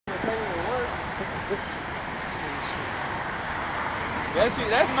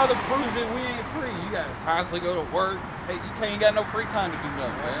That's another proof that we ain't free. You gotta constantly go to work. Hey, you ain't got no free time to do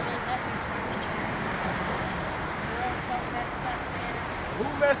nothing, man.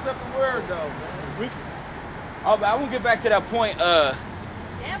 Who messed up the world though, man? Wicked. Oh, but I won't get back to that point.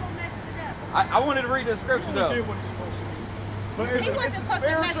 Devil messed it up. I wanted to read the scripture though. He did what he's supposed to do. But He wasn't supposed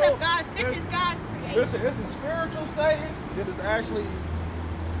to mess up God's. This is God's creation. Listen, it's a spiritual Satan that is actually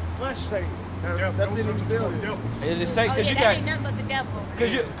flesh Satan. Yeah, That's in these buildings. It is Satan because Oh, yeah, you that got ain't nothing but the devil.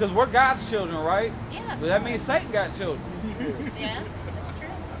 because we're God's children, right? Yeah. But that means Satan got children. Yeah, that's true.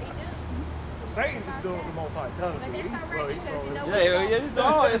 He do. Satan is doing the most high telling But you. that's He's all right, he's because you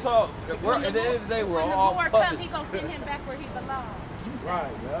know Yeah, it's all. At the end of the day, we're all When the Lord come, puppets. He gonna send him back where he belongs.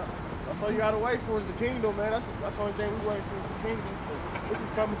 right, yeah. That's all you gotta wait for is the kingdom, man. That's the only thing we waiting for is the kingdom. This is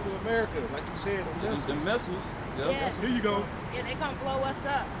coming to America, like you said. The missiles. Yep. Yeah. Here you go. Yeah, they gonna blow us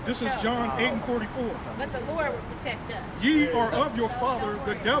up. This is Sure. John 8:44. But the Lord will protect us. Ye are of your father,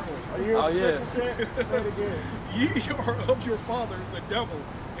 the devil. You hear what Oh, yeah. the scripture said? Say it again. Ye are of your father, the devil,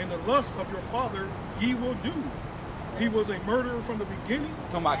 and the lust of your father ye will do. He was a murderer from the beginning,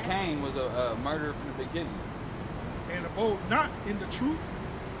 Talking about Cain was a murderer from the beginning. and abode not in the truth,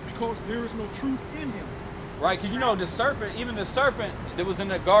 because there is no truth in him. Right, because you know the serpent, even the serpent that was in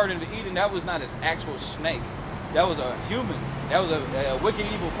the Garden of Eden, that was not his actual snake. That was a human. That was a wicked,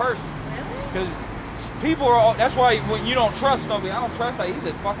 evil person. Really? Because people are all, that's why when you don't trust nobody, I don't trust that. He's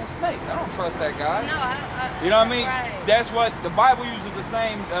a fucking snake. I don't trust that guy. No, You know what I mean? Right. That's what the Bible uses the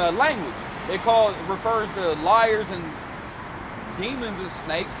same language. Refers to liars and demons as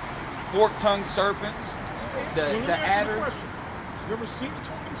snakes, fork-tongued serpents, the Well, let me ask you a adder. question. You ever seen a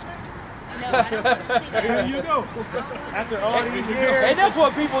talking snake? No, I don't want to see There that. you go. After all these years. And that's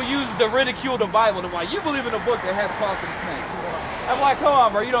what people use to ridicule the Bible. They're like, you believe in a book that has talking snakes. I'm like, come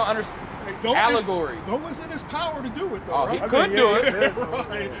on, bro, you don't understand. Though Allegories. Though it's in his power to do it, though, Oh, right? he could do it.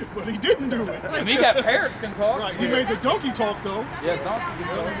 Right, but he didn't do it. I mean, he got parrots can talk. Right, he made the donkey talk, though. Yeah, donkey can He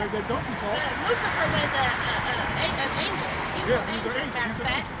talk. made that donkey talk. Lucifer was an angel. Yeah, he was an angel. Matter of He's an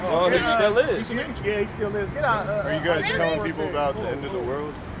fact. angel. Oh, he still He's is. an angel. Yeah, he still is. Get out. Are you guys Really? telling people about the end of the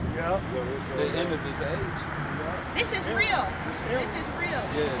world? Yeah. Is that what you're The saying? end of this age. This is real. This is real.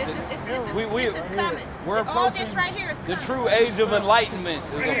 Yeah, This is coming. We're All this approaching right here is the coming. true age of enlightenment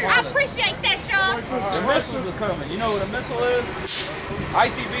is I upon us. appreciate that, y'all. The missiles are coming. You know what a missile is?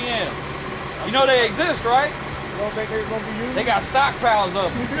 ICBM. You know they exist, right? You don't think they're gonna be used? They got stockpiles of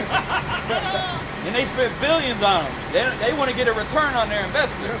them. And they spent billions on them. They want to get a return on their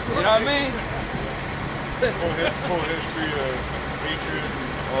investment. That's You know what I mean? Whole history of hatred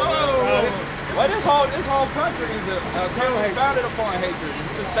and all that. Well, this whole country is a country founded upon hatred and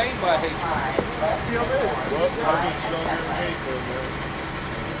sustained by hatred. Still is. Well, love is stronger than hate, though, man.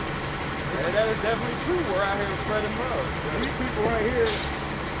 And that is definitely true. We're out here spreading love. These people right here,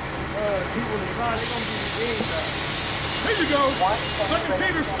 people inside, they're gonna be redeemed now. There you go. 2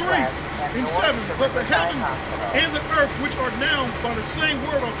 Peter 3:7. But the heaven and the earth, which are now by the same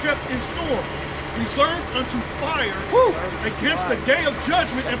word, are kept in store, reserved unto fire against the day of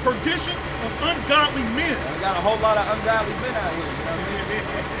judgment and perdition of ungodly men. We got a whole lot of ungodly men out here. You know what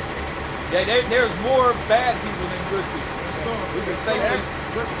I mean? There's more bad people than good people. Yes, sir. We can safely.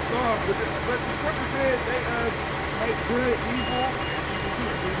 But the scripture said they make good evil.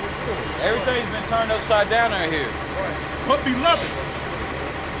 Everything's been turned upside down out here. But beloved,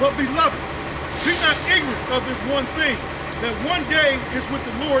 be not ignorant of this one thing, that one day is with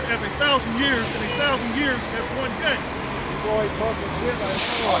the Lord as 1,000 years, and 1,000 years as one day. People always talking shit like,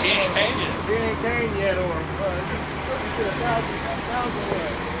 Oh, he ain't came yet. He ain't came yet, or scripture said 1,000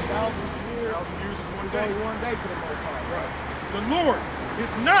 years. 1,000 years is one It's day. only one day to the Most High. Right. The Lord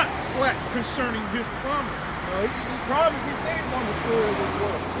is not slack concerning his promise. So he promised, he said he's going to destroy this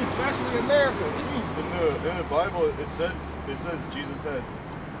world, especially America. In the Bible, it says Jesus had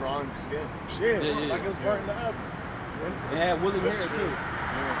bronze skin. Yeah, Yeah. like it was burning the oven. Yeah, woolly hair too.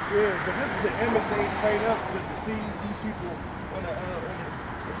 Yeah, because this is the image they paint up to deceive these people.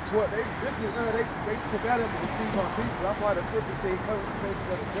 They put that up to deceive our people. That's why the scripture say cover the faces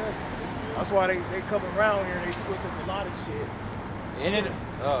of the judge. That's why they come around here and they switch up a lot of shit. And it,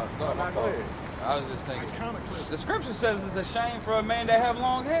 go Go my fault. ahead. I was just thinking. Iconoclasm. The scripture says it's a shame for a man to have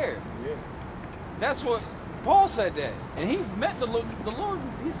long hair. Yeah. That's what Paul said that, and he met the Lord.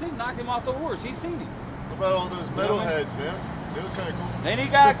 He knocked him off the horse. He seen him. What about all those metalheads, man? They look kind of cool. Then he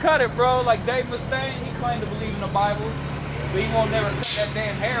got to cut it, bro. Like Dave Mustaine, he claimed to believe in the Bible, but he won't never cut that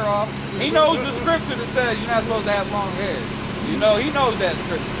damn hair off. He knows the scripture that says you're not supposed to have long hair. You know, he knows that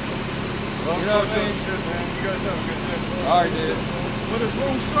scripture. Well, You know what I mean? shit, man. You guys have a good day. All right, dude. but is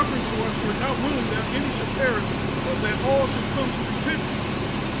long suffering to us, we're not willing that any should perish, but that all should come to repentance.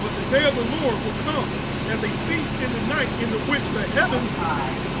 But the day of the Lord will come as a thief in the night, in the which the heavens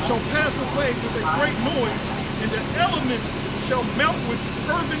shall pass away with a great noise, and the elements shall melt with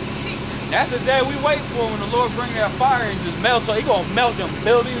fervent heat. That's the day we wait for, when the Lord bring that fire and just melt. So He gonna melt them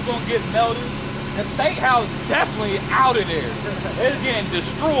buildings, gonna get melted. The State House definitely out of there. It's getting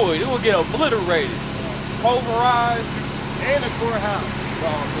destroyed. It will get obliterated, pulverized. And the courthouse.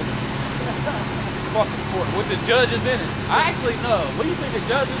 Fucking court with the judges in it. I actually know. What do you think the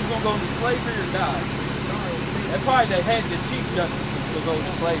judges is gonna go into slavery or die? They're probably the chief justices will go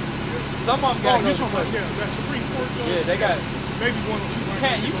into slavery. Some of them got you talking about that Supreme Court judge? Yeah, they got. Maybe one or two.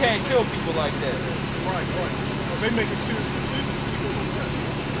 You can't kill people like that. Right. Because they making serious decisions.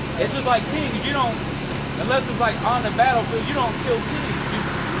 It's just like kings. You don't, unless it's like on the battlefield, you don't kill kings.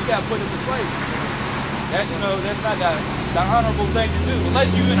 You got to put them to slavery. That, that's not the honorable thing to do.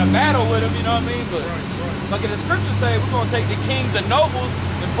 Unless you're in a battle with them, you know what I mean? But like the scriptures say, we're going to take the kings and nobles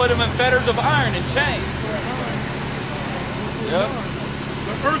and put them in fetters of iron and chains. Yep.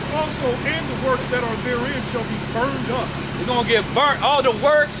 The earth also and the works that are therein shall be burned up. We're going to get burnt. All the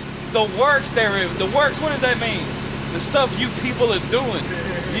works therein. The works, what does that mean? The stuff you people are doing.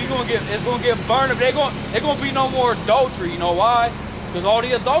 It's gonna get burned up. They're gonna be no more adultery. You know why? Because all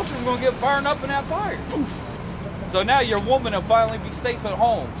the adultery is gonna get burned up in that fire. Poof. So now your woman will finally be safe at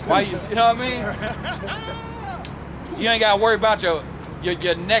home. Why you know what I mean? You ain't gotta worry about your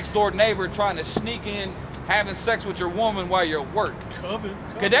next door neighbor trying to sneak in, having sex with your woman while you're at work.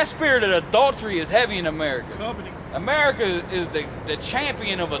 Cause that spirit of adultery is heavy in America. Coveting. America is the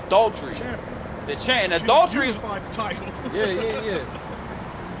champion of adultery. Adultery is the title. Yeah.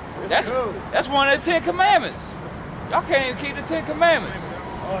 That's one of the 10 Commandments. Y'all can't even keep the 10 Commandments.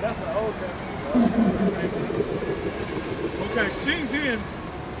 Oh, that's the Old Testament. Okay, seeing then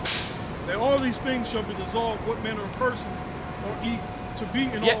that all these things shall be dissolved, what manner of person or eat to be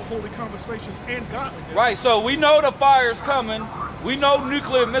in all holy conversations and godliness. Right, so we know the fire's coming. We know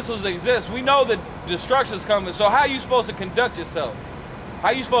nuclear missiles exist. We know that destruction's coming. So how are you supposed to conduct yourself? How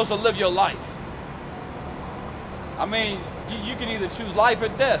are you supposed to live your life? I mean, you can either choose life or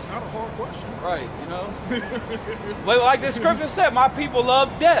death. It's not a hard question. Right, But like the scripture said, my people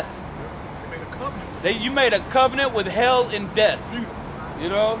love death. They made a covenant. You made a covenant with hell and death. Beautiful.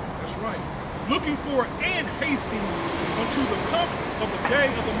 That's right. Looking for and hasting unto the coming of the day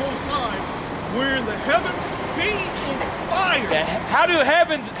of the Most High, wherein the heavens being on fire.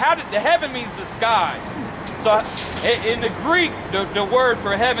 The heaven means the sky. So in the Greek, the word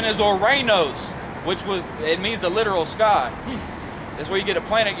for heaven is Oranos, it means the literal sky. That's where you get a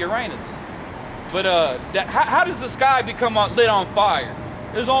planet Uranus. But how does the sky become lit on fire?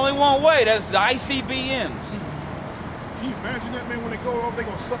 There's only one way. That's the ICBMs. Can you imagine that, man? When they go off, they're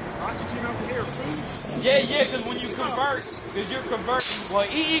gonna suck the oxygen out the air too. Yeah. Because when you convert, you're converting. Well,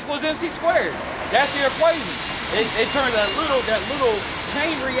 E equals MC squared. That's the equation. It turns that little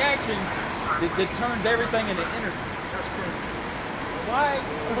chain reaction that turns everything into energy. That's crazy. Why?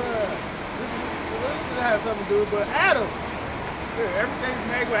 This has something to do with atoms. Yeah, everything's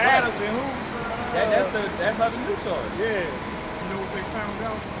made with atoms and who's. That's how the nukes are. Yeah. You know what they found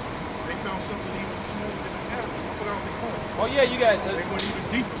out? They found something even smaller than an atom. I forgot what they call it. Oh yeah, you got. They went even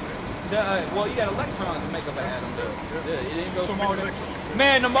deeper. You got electrons to make up an atom, though. Yeah, it didn't go So smaller. many electrons.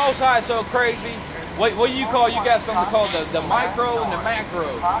 Man, the Most High is so crazy. What do you call? You got something called the micro and the macro.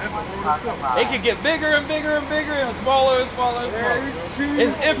 That's a word itself. It can get bigger and bigger and bigger and smaller and smaller and smaller.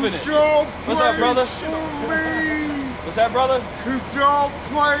 It's infinite. What's up, brother? What's that, brother? Could y'all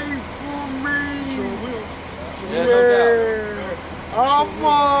play for me? Sure will. Yeah, no doubt. I'm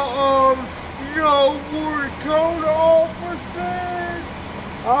where the code officers.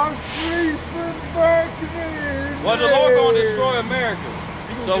 I'm sleeping back there. Well, the Lord gonna destroy America.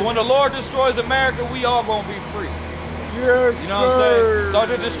 So when the Lord destroys America, we all gonna be free. Yes, You know what I'm saying? So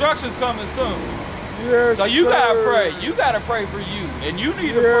the destruction's coming soon. Yes, So you gotta sir. pray. You gotta pray for you, and you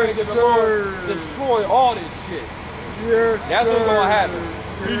need to Yes, pray that the Lord sir. destroy all this shit. Yes, That's what's gonna happen.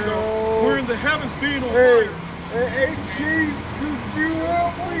 Here you go. We're in the heavens being on Hey, fire. hey, AT, could you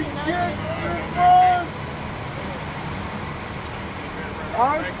help me get some bus? I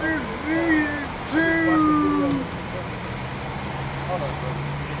just need to.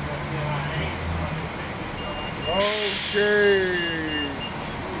 Okay.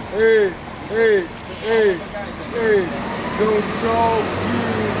 Hey, don't talk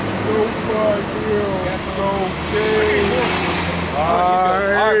here, nobody else, okay?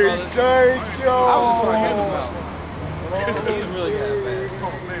 Alright, thank y'all. He's really got it, man.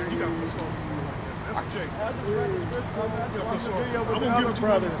 Oh man, you got to feel sorry for me like that. That's a Jake. I'm gonna give it to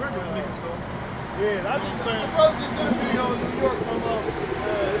one of the regular niggas though. Yeah, I think the brothers just did a video in New York talking about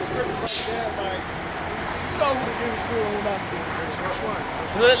scriptures like that. Like, you know who to give it to and who not to give it to. That's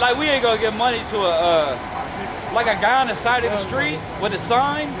right. Like we ain't gonna give money to like a guy on the side of the street with a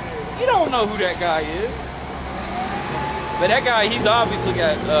sign. You don't know who that guy is. But that guy, he's obviously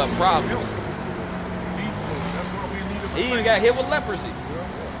got problems. That's why we need to. He even got hit with leprosy.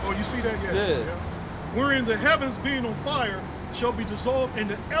 Oh, you see that? Yeah. Wherein the heavens being on fire shall be dissolved, and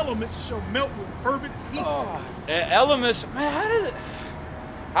the elements shall melt with fervent heat. And elements, man,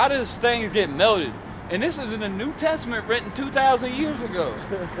 how does things get melted? And this is in the New Testament, written 2,000 years ago.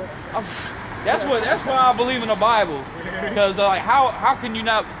 That's why I believe in the Bible, because like how can you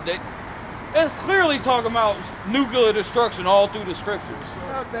not? It's clearly talking about nuclear destruction all through the scriptures.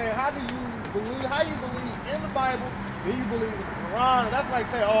 How do you believe? How you believe in the Bible? Then you believe in the Quran? And that's like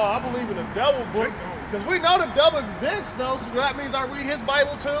saying, oh, I believe in the devil book. Because we know the devil exists, though, so that means I read his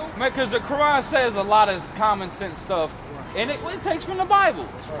Bible too? Man, because the Quran says a lot of common sense stuff, and it takes from the Bible.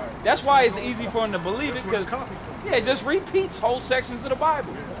 That's right. That's why it's easy for them to believe it, because it just repeats whole sections of the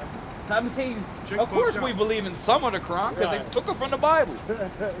Bible. I mean, of course we believe in some of the Quran, because they took it from the Bible.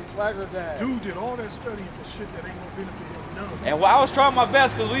 Dude did all that studying for shit that ain't gonna benefit him none. And I was trying my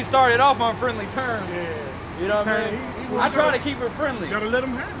best, because we started off on friendly terms. You know what I mean? I try to keep it friendly. You gotta let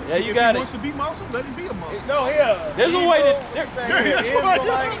him have it. Yeah, you got it. If he wants to be Muslim, let him be a Muslim. No, yeah. There's a way to...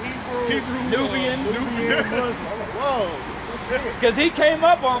 Nubian Muslim. Whoa. Because he came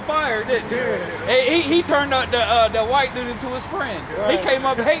up on fire, didn't he? Yeah. He turned the white dude into his friend. Right. He came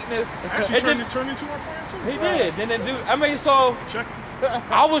up hating us. Actually turned into our friend too. He did. Then the dude, I mean, so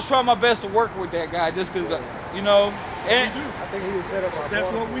I was trying my best to work with that guy just because, you know. And I think he was set up.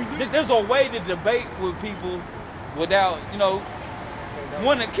 That's what we do. There's a way to debate with people without, you know,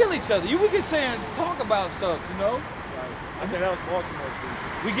 wanting to kill each other. We can sit and talk about stuff, you know. Right. I think that was Baltimore's people.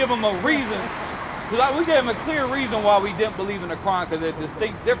 We give them a reason. Because we gave him a clear reason why we didn't believe in the Quran, because it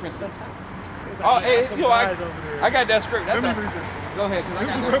distinct differences. Oh, hey, you know, I got that script. Let me read this. Go ahead.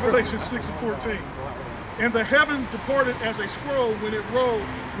 This is Revelation 6:14. And the heaven departed as a scroll when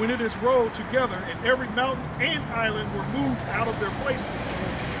it is rolled together, and every mountain and island were moved out of their places.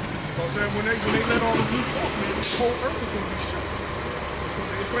 Because when they let all the nukes off, man, the whole earth is going to be shook.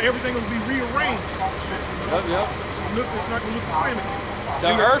 Everything will be rearranged. It's not going to look the same again.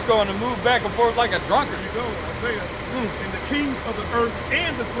 The earth's going to move back and forth like a drunkard. There you go, Isaiah. And the kings of the earth,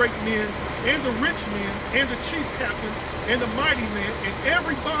 and the great men, and the rich men, and the chief captains, and the mighty men, and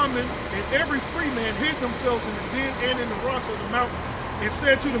every bondman, and every free man hid themselves in the den and in the rocks of the mountains, and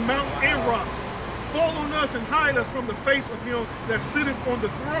said to the mountain and rocks, fall on us and hide us from the face of him that sitteth on the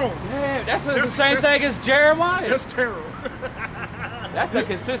throne. Yeah, that's the same thing as Jeremiah. That's terror. That's the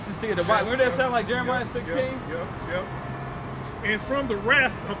consistency of the Bible. Remember that sound like Jeremiah 16? Yep. And from the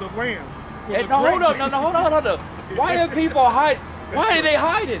wrath of the Lamb. Hold on. Why are people hiding? Why are they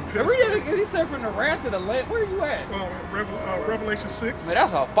hiding? He said from the wrath of the Lamb. Where are you at? Revelation 6. Man,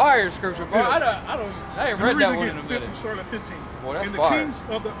 that's a fire scripture, bro. I ain't read that one in a minute. Start at 15. Boy, that's and the fire. kings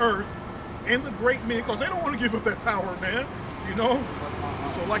of the earth and the great men, because they don't want to give up that power, man. You know?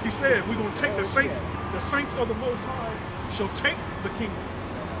 So like he said, we're going to take the saints of the Most High shall take the kingdom.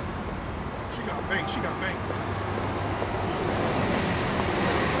 She got banged.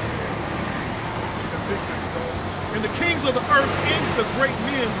 And the kings of the earth, and the great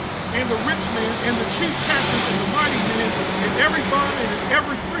men, and the rich men, and the chief captains, and the mighty men, and every bondman and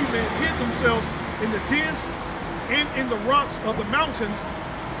every free man hid themselves in the dens and in the rocks of the mountains.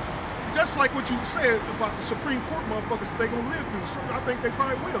 Just like what you said about the Supreme Court motherfuckers, they're gonna live through. So I think they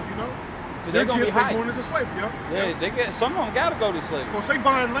probably will, you know. They're going into slavery, some of them got to go to slavery. Because they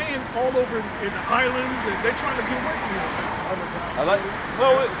buying land all over in the islands, and they're trying to get away from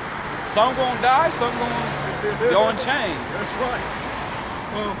it. Some gonna die, some gonna go in chains. That's right.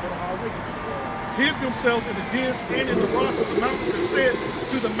 Hid themselves in the dens and in the rocks of the mountains, and said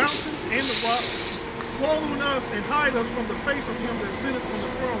to the mountain and the rock, fall on us and hide us from the face of him that sitteth on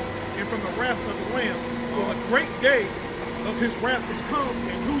the throne, and from the wrath of the Lamb. For a great day of his wrath is come,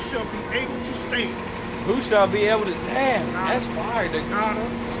 and who shall be able to stand? Who shall be able to? Damn, that's fire. This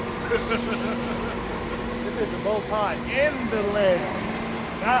is the Most High in the Lamb,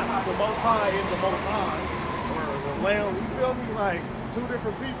 not the Most High in the Most High, or the Lamb. You feel me? Like two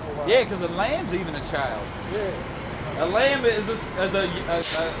different people. Right? Yeah, because the lamb's even a child. Yeah. A lamb is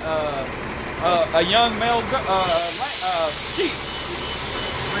a young male sheep.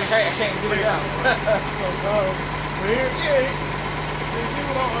 I can't get it out. See,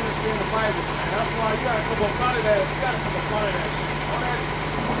 people don't understand the Bible, man. That's why you gotta come up out of that. You gotta come up out of that shit.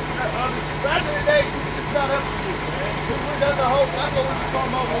 Back in the day, it's it's not up to you, man. That's what we was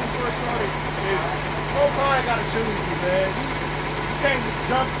talking about when we first started. Is Most High gotta choose you, man. You can't just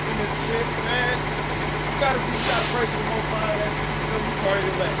jump in this shit, man. You gotta pray to the Most High that you part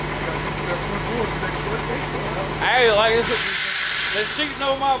of the land. You gotta come to that front door to that store gate. Hey, like the sheep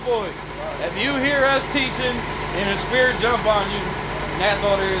know my voice. If you hear us teaching and the spirit jump on you, that's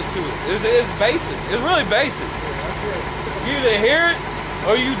all there is to it. It's basic. It's really basic. You either hear it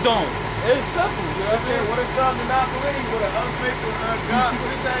or you don't. It's simple. You know what I'm saying? What if something to not believe with an unfaithful God? What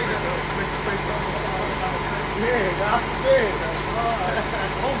is that? Make the faith of the Son without faith. Yeah, God forbid. That's right.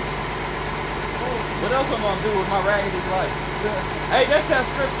 What else am I gonna do with my raggedy life? Hey, that's that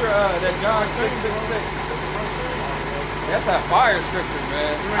scripture that John 6:66. That's that fire scripture,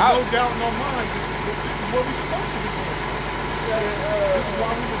 man. There ain't no doubt in our mind. This is what we're supposed to be doing. This is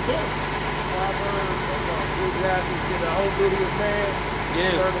why we were born. Ecclesiastes said the whole duty of man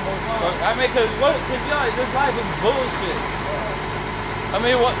is serve the Most High. I mean, cause y'all, this life is bullshit. I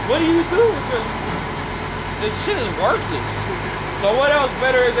mean, what do you do with your? This shit is worthless. So what else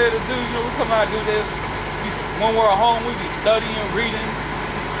better is there to do? You know, we come out and do this. When we're at home, we be studying, reading,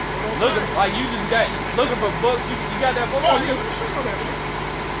 looking like you just got looking for books. You got that book? Oh yeah, let me show you that book.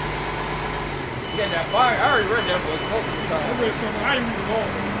 You got that fire? I already read that book multiple times. I read something. I didn't read it all.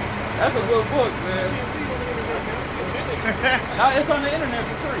 That's a good book, man. Now it's on the internet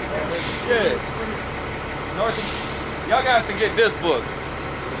for free. Shit. Y'all guys can get this book. All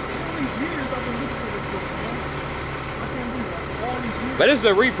these years I've been looking for this book, man. I can't believe it. All these years. But this is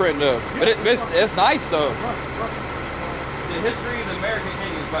a reprint though. But it's nice though. Right. The History of the American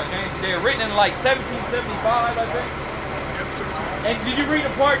Indians by James. They're written in like 1775, I think. And did you read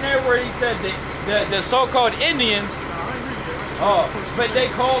the part in there where he said the so-called Indians? No, I ain't reading that. I just read the first But they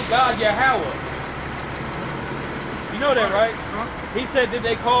called God Yahweh. You know that, right? Huh? He said that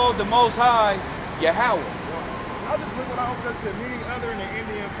they called the Most High Yahweh. I just look what I hope that said. Many other than the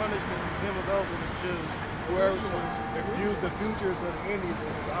Indian punishments resemble those of the Jews. Whoever views the futures of the Indians and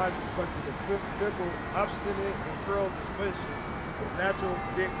his eyes reflect the fickle, obstinate, and cruel disposition of natural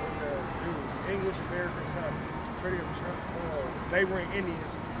dick in the Jews. English Americans have pretty neighboring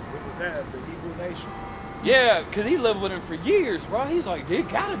Indians with that, the Hebrew nation. Yeah, because he lived with him for years, bro. He's like, they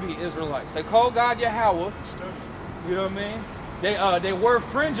gotta be Israelites. They call God Yahweh. You know what I mean? They wore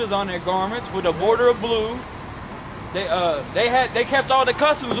fringes on their garments with a border of blue. They kept all the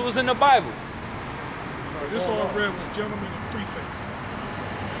customs that was in the Bible. This all I read was Gentleman and Preface.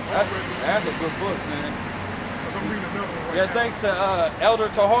 That's a good book, man. Because I'm reading another one right Yeah, now. thanks to Elder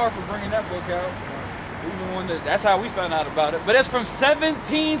Tahar for bringing that book out. He's the one that's how we found out about it. But it's from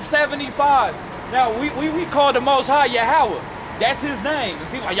 1775. Now, we call the Most High Yahweh. That's his name. And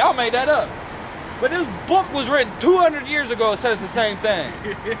people are like, y'all made that up. But this book was written 200 years ago. It says the same thing.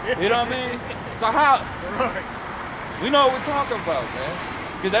 You know what I mean? So how? Right. We know what we're talking about, man.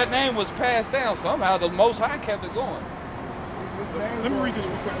 Because that name was passed down somehow. The Most High kept it going. Let me read this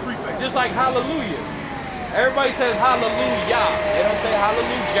real quick. Preface. Just like hallelujah. Everybody says hallelujah. They don't say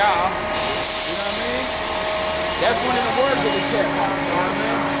hallelujah. You know what I mean? That's one of the words that we kept. You know what I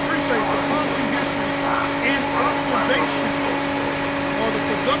mean? Preface, the following history and observations are the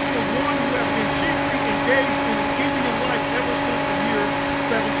production of one who has been chiefly engaged in an Indian life ever since the year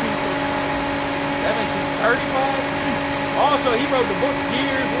 1735. 1735? Also, he wrote the book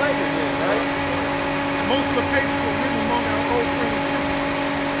years later, then, right? Most of the pages were written among our old friend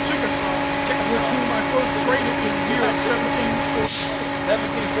Chickasaw, with whom I first traded in the year 1744.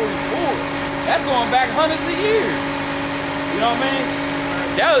 That's going back hundreds of years. You know what I mean?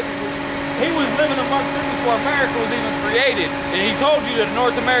 He was living amongst them before America was even created. And he told you that the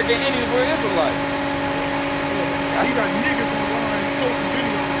North American Indians were Israelites. Now he got niggas online posting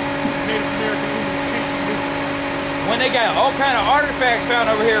videos. Native American Indians can't be living. When they got all kind of artifacts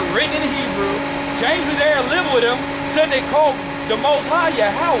found over here written in Hebrew, James was there, lived with them, said they called the Most High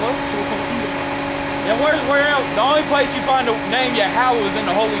Yahweh. So-called Edomite. And where else? The only place you find the name Yahweh is in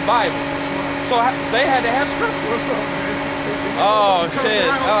the Holy Bible. So they had to have scripture. What's up, man? Oh shit!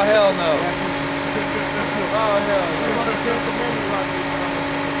 Oh hell no! Oh hell no!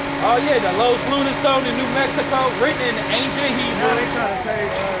 Oh yeah, the Los Lunas Stone in New Mexico, written in ancient Now Hebrew. they trying to say,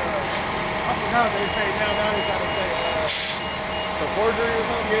 I forgot what they say now they trying to say, The forgery or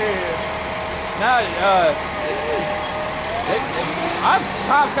something? yeah. Now,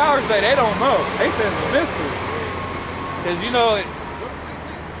 top scholars say they don't know. They say it's a mystery. Cause you know it.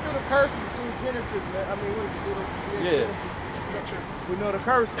 Through the curses, through Genesis, man. I mean, what is it? Yeah. Genesis. We know the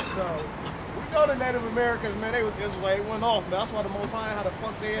curses, so we know the Native Americans, man. They was Israel. It went off, man. That's why the Most High had to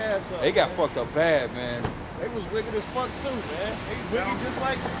fuck their ass up. They got man. fucked up bad, man. They was wicked as fuck too, man. They wicked just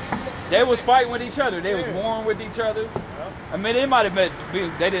like They was fighting with each other. They was warring with each other. I mean, they might have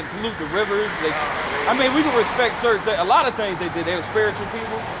they didn't pollute the rivers. I mean, we can respect certain things. A lot of things they did. They were spiritual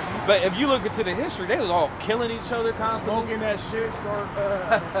people. But if you look into the history, they was all killing each other constantly. Smoking that shit, start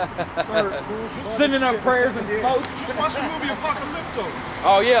sending up prayers and smoke. Just watch the movie Apocalypto.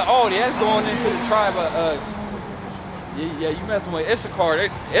 Oh yeah, that's going into the tribe of yeah, you messing with Issachar.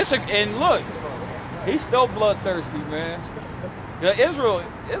 And look, he's still bloodthirsty, man. Yeah, Israel's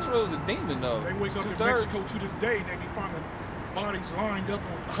a demon though. They wake up in Mexico to this day and they be finding bodies lined up,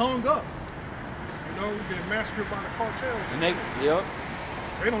 hung up. You know, being massacred by the cartels. And shit.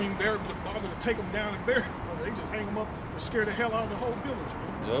 They don't even bother to take them down and bury them. They just hang them up and scare the hell out of the whole village,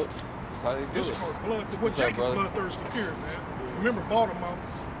 man. Yep, that's how they do it. What Jake is bloodthirsty here, man. Remember Baltimore?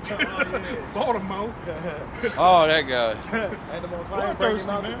 Baltimore. Oh, that guy.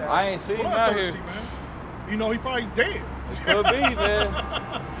 Bloodthirsty, man. I ain't seen him out here. Man. You know, he probably dead. It could be, man.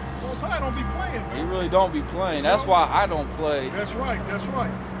 Most High don't be playing, man. He really don't be playing. That's why I don't play. That's right. That's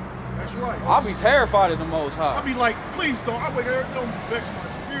right. That's right. I'll be terrified of the Most High. I'll be like, please don't. I wake up, don't vex my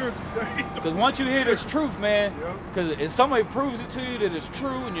spirit today. Because once you hear this truth, man, because if somebody proves it to you that it's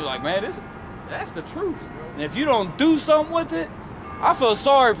true, and you're like, man, that's the truth. And if you don't do something with it, I feel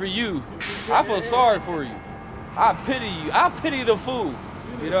sorry for you. I feel sorry for you. I pity you. I pity the fool.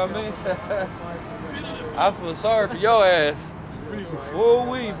 You know what I mean? I feel sorry for your ass. Full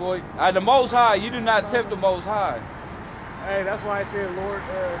weed, boy. The Most High, you do not tempt the Most High. Hey, that's why I said, Lord,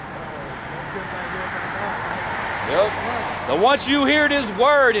 don't tempt thy good by Yep. Now, once you hear this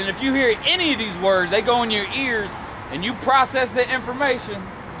word, and if you hear any of these words, they go in your ears, and you process the information,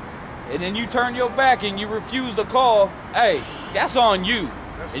 and then you turn your back and you refuse the call, hey, that's on you.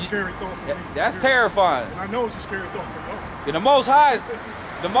 That's a scary thought for me. That's terrifying. And I know it's a scary thought for y'all. And the Most High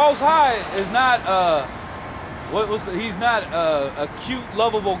is not he's not a cute,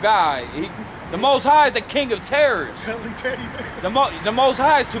 lovable guy. The Most High is the king of terrors. The Most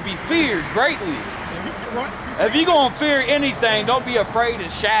High is to be feared greatly. If you're going to fear anything, don't be afraid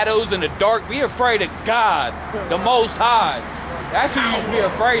of shadows and the dark. Be afraid of God, the Most High. That's who you should be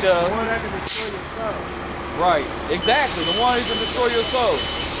afraid of. The one that can destroy your soul. Right, exactly. The one who can destroy your soul.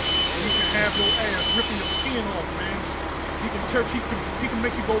 And he can have your ass ripping your skin off, man. He can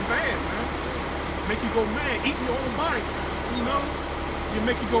make you go bad, man. Make you go mad, eating your own body. You know? He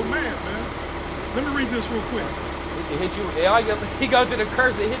make you go mad, man. Let me read this real quick. He hit you. He goes to the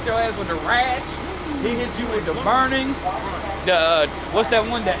curse. He hit your ass with the rash. He hits you with the burning. The what's that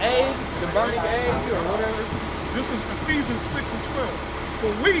one? The egg, the burning egg, or whatever. This is Ephesians 6 and 12. For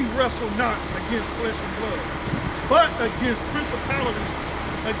we wrestle not against flesh and blood, but against principalities,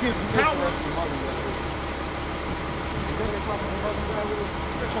 against powers.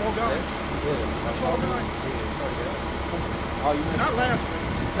 The tall guy. The tall guy. Oh, you not last week.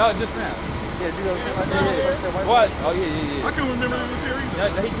 No, just now. Yeah, you know what? What? Oh, yeah. I couldn't remember it was here either.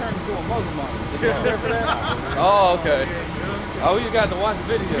 No, he turned into a Muslim. Did you care for that? Oh, okay. Oh, you got to watch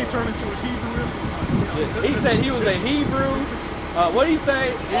the video. He turned into a Hebrew Islam. Yeah. He said he was a Hebrew. What did he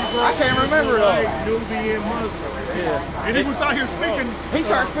say? I can't remember though. Nubian Muslim. Yeah. And he was out here speaking. He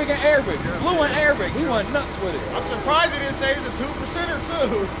started speaking Arabic, fluent Arabic. He went nuts with it. I'm surprised he didn't say he's a 2%er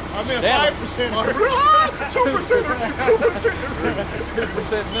too. I mean, 5%. 2%er.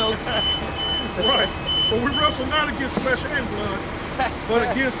 2% milk. Right. But we wrestle not against flesh and blood, but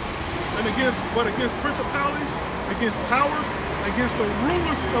against principalities, against powers, against the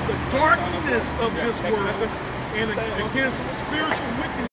rulers of the darkness of this world, and against spiritual wickedness.